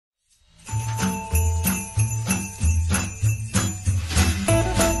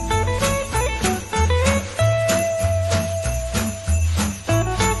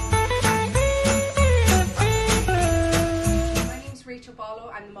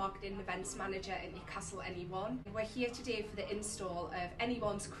Marketing and Events Manager at Newcastle NE1. We're here today for the install of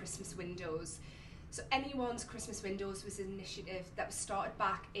NE1's Christmas windows. So NE1's Christmas windows was an initiative that was started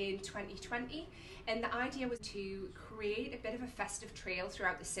back in 2020, and the idea was to create a bit of a festive trail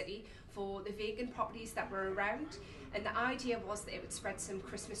throughout the city for the vacant properties that were around, and the idea was that it would spread some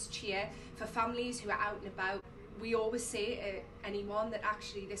Christmas cheer for families who are out and about. We always say at NE1 that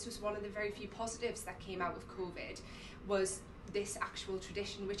actually this was one of the very few positives that came out of COVID, was this actual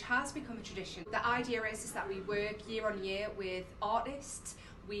tradition, which has become a tradition. The idea is that we work year on year with artists.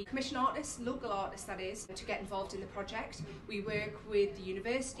 We commission artists, local artists that is, to get involved in the project. We work with the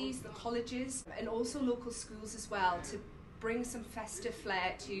universities, the colleges, and also local schools as well to bring some festive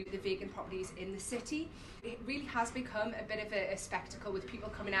flair to the vacant properties in the city. It really has become a bit of a spectacle, with people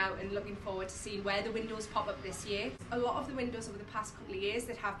coming out and looking forward to seeing where the windows pop up this year. A lot of the windows over the past couple of years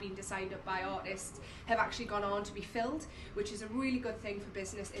that have been designed up by artists have actually gone on to be filled, which is a really good thing for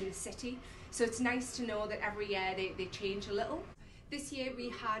business in the city. So it's nice to know that every year they change a little. This year we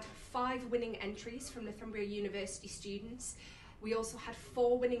had 5 winning entries from Northumbria University students. We also had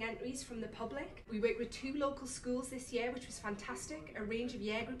 4 winning entries from the public. We worked with 2 local schools this year, which was fantastic, a range of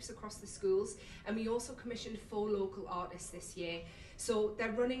year groups across the schools, and we also commissioned 4 local artists this year. So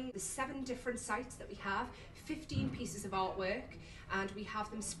they're running the 7 different sites that we have, 15 pieces of artwork, and we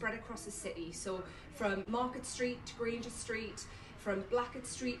have them spread across the city. So from Market Street to Granger Street, from Blackett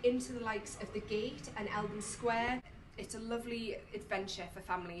Street into the likes of the Gate and Eldon Square. It's a lovely adventure for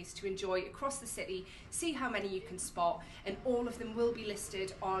families to enjoy across the city, see how many you can spot, and all of them will be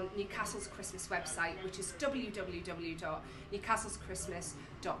listed on Newcastle's Christmas website, which is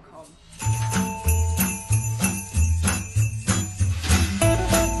www.newcastleschristmas.com.